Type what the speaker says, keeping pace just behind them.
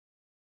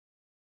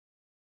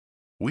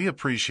We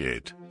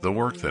appreciate the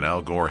work that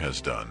Al Gore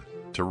has done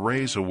to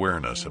raise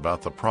awareness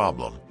about the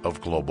problem of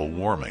global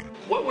warming.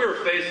 What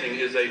we're facing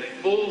is a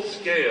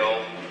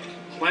full-scale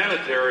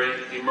planetary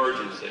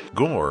emergency.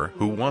 Gore,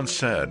 who once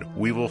said,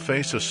 "We will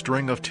face a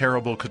string of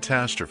terrible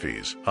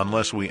catastrophes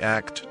unless we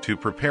act to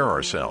prepare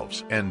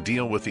ourselves and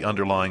deal with the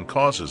underlying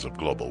causes of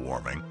global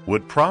warming,"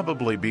 would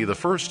probably be the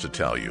first to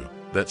tell you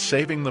that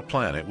saving the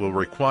planet will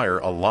require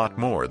a lot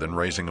more than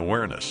raising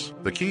awareness.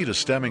 The key to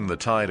stemming the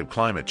tide of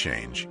climate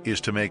change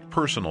is to make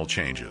personal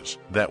changes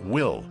that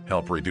will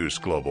help reduce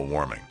global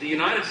warming. The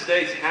United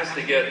States has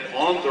to get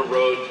on the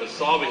road to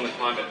solving the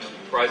climate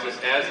crisis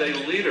as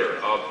a leader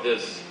of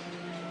this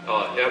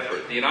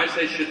effort. The United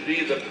States should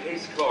be the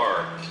pace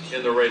car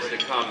in the race to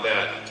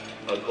combat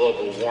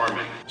global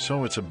warming.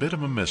 So it's a bit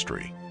of a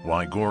mystery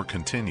why Gore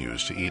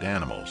continues to eat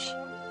animals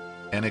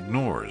and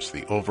ignores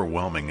the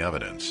overwhelming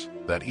evidence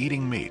that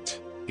eating meat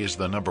is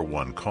the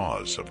 #1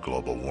 cause of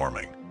global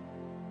warming.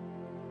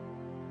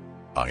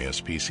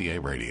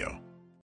 Ispca Radio.